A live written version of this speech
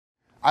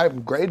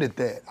I'm great at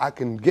that. I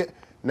can get,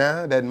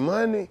 now that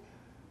money,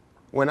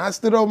 when I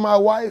stood over my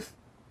wife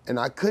and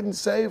I couldn't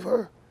save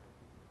her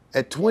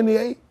at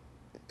 28,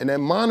 and that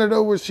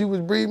monitor where she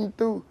was breathing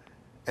through,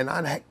 and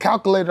I had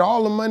calculated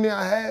all the money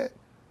I had,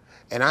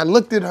 and I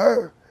looked at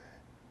her,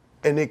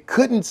 and it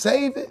couldn't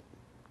save it,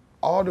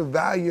 all the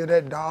value of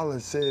that dollar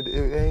said,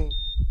 it ain't,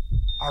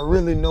 I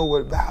really know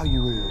what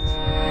value is.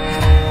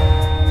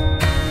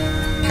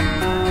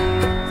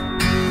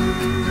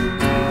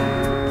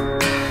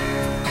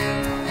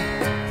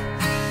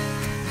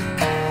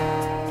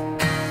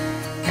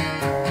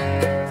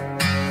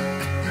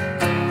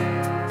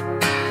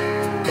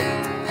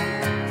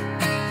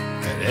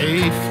 At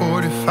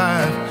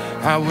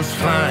 8:45, I was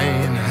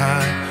flying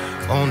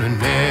high on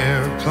an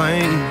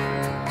airplane.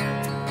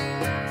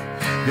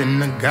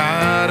 Then I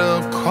got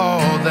a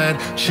call that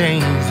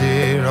changed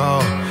it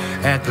all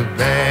at the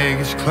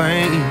baggage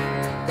claim.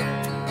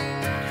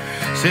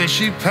 Said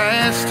she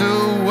passed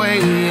away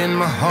and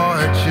my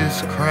heart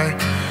just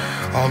cracked.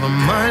 All the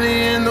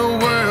money in the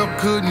world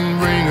couldn't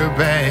bring her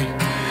back.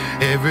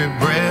 Every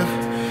breath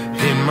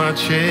in my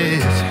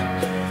chest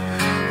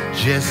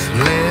just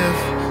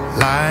left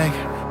like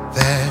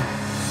that.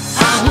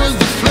 I was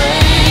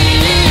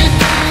deflated,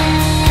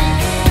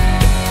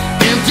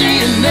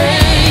 empty and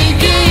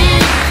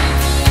naked.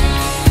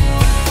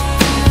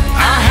 I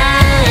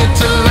had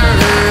to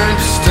learn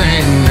to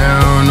stand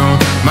down on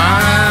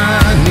my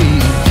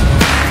knees.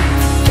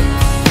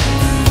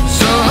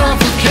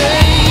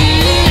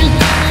 Suffocating,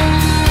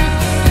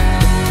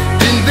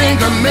 didn't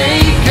think I'd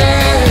make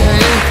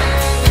it.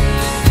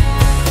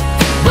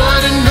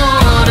 But in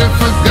order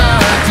for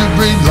God to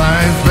breathe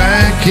life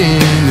back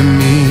into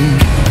me,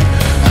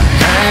 I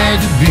had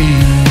to be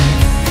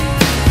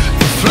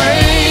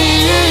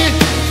deflated,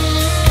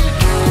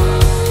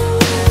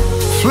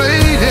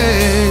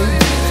 deflated,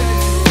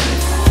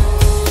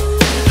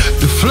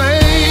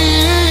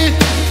 deflated,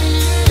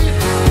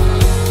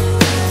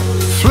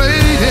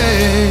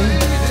 deflated.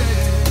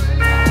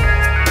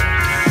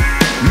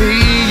 Me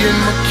and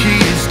my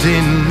kids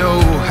didn't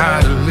know how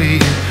to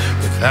live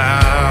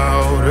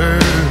without her.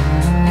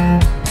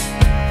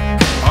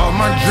 All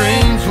my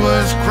dreams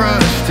was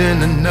crushed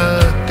into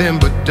nothing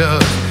but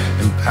dust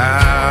and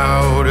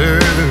powder.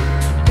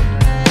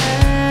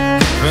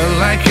 Felt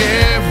like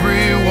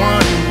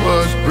everyone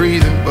was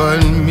breathing but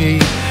me.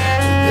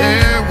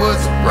 There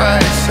was a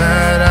bright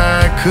side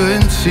I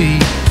couldn't see,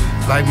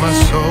 like my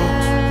soul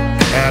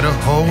had a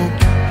hope.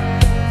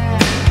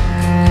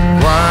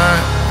 Why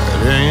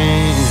it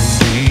ain't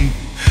deep?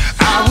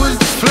 I was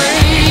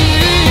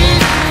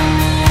deflated,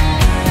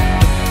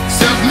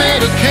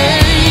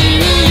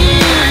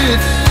 self-medicated.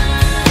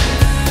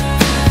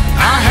 I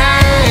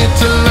had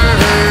to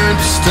learn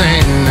to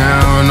stand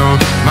down on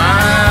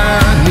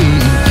my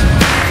knees.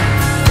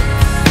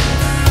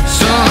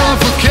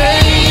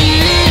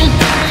 Suffocating,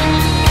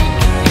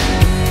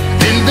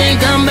 didn't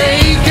think I'd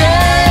make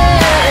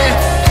it.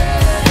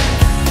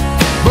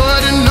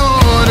 But in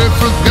order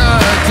for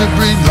God to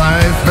breathe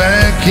life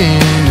back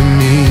into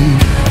me,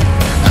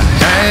 I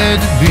had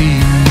to be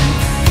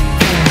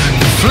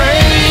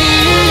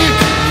deflated,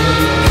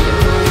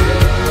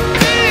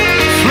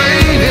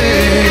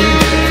 deflated.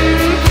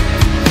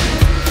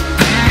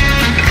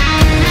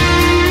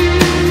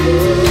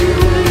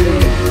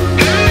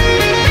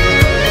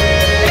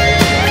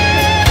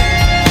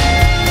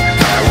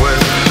 I was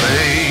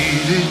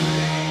deflated,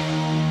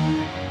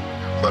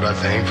 but I'm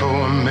thankful I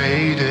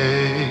made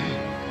it.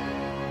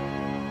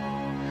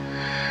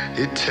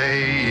 It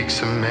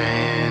takes a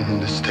man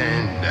to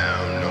stand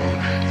down on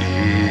his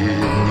knees.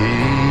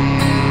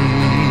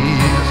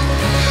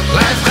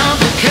 Life's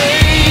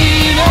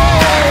complicated,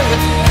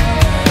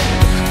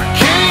 I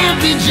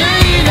can't be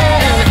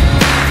jaded.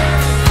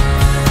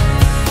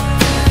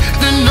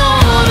 In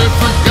order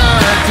for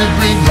God to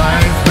breathe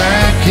life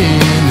back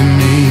into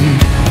me,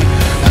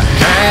 I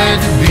had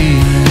to be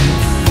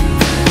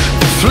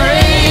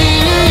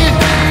deflated,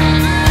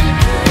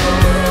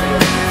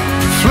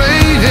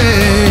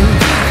 deflated.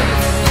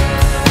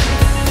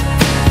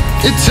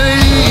 It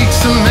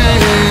takes a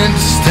man to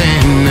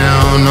stand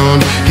down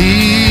on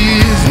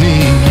his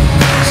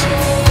knees.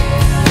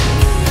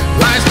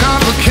 Life's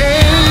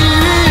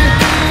complicated,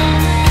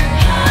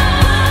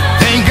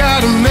 thank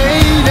God I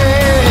made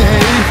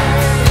it.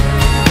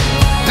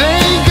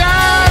 Thank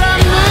God I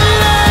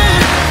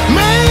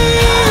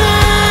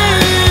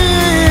made it.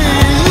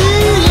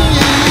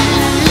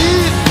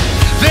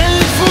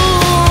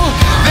 Thankful,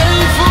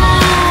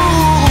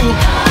 thankful,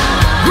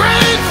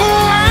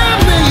 grateful I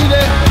made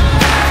it.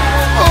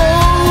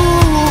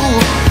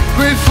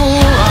 Grateful I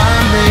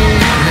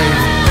made it.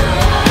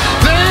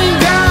 Thank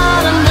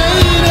God I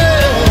made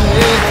it.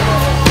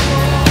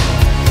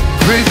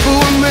 Grateful I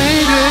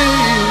made it.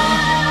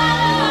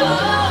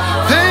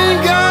 Thank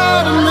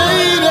God I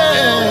made it.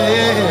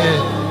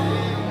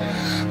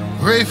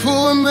 Grateful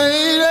I made it.